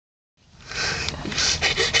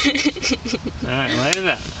Alright, light it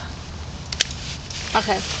up.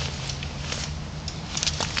 Okay.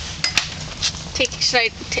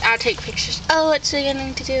 I'll take pictures. Oh, it's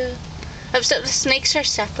beginning to do. Oh, so the snakes are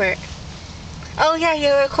separate. Oh yeah,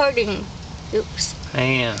 you're recording. Oops. I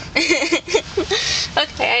am.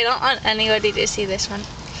 Okay, I don't want anybody to see this one.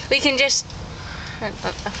 We can just...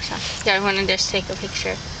 Yeah, I want to just take a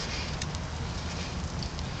picture.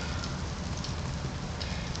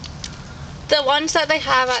 The ones that they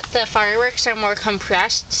have at the fireworks are more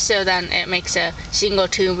compressed, so then it makes a single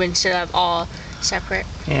tube instead of all separate.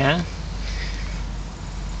 Yeah?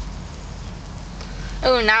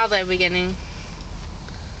 Oh, now they're beginning.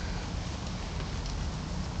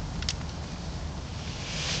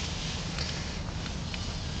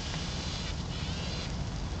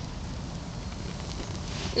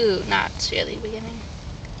 Ooh, now it's really beginning.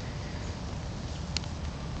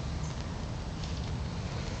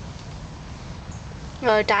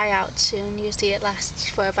 It'll die out soon. Usually it lasts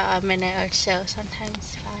for about a minute or so,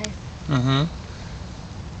 sometimes 5. Mm-hmm.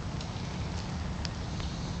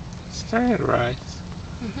 Starting to rise.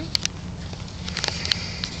 Mm-hmm.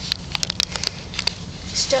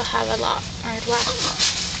 Still have a lot more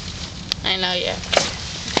left. I know, yeah.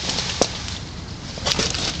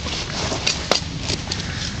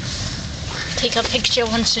 Take a picture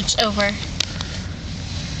once it's over.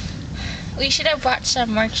 We should have brought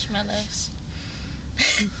some marshmallows.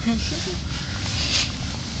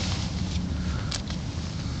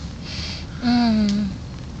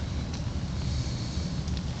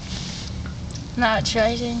 Now it's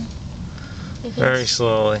rising. Very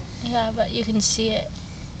slowly. Yeah, but you can see it.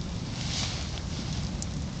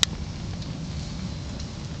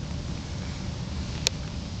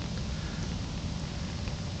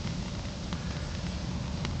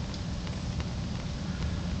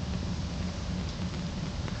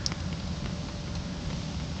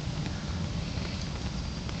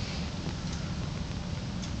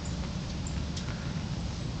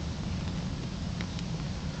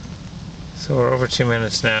 So we're over 2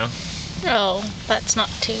 minutes now. Oh, that's not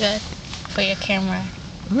too good for your camera.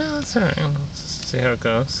 No, that's alright. Let's see how it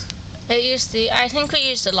goes. I think we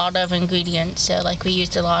used a lot of ingredients, so like we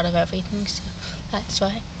used a lot of everything, so that's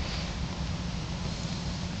why.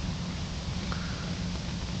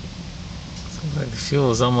 Seems like the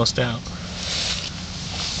fuel is almost out.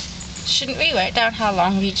 Shouldn't we write down how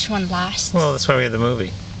long each one lasts? Well, that's why we have the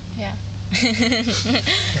movie. Yeah.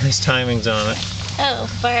 There's timings on it. Oh,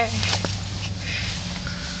 fire.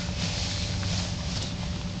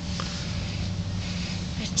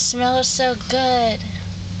 It smells so good. I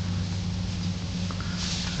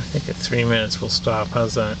think at 3 minutes we'll stop.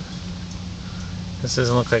 How's that? This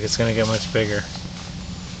doesn't look like it's going to get much bigger.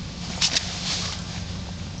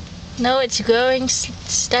 No, it's growing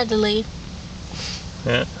steadily.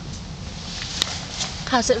 Yeah.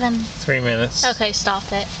 How's it been? 3 minutes. Okay,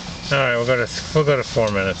 stop it. All right, we'll go to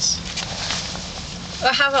 4 minutes.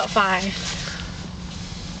 Well, how about 5?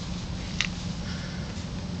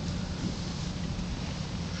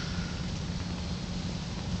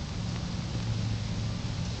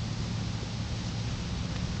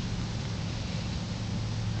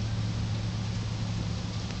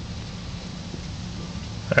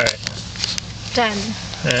 All right. Done.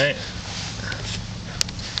 All right.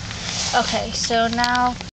 Okay, so now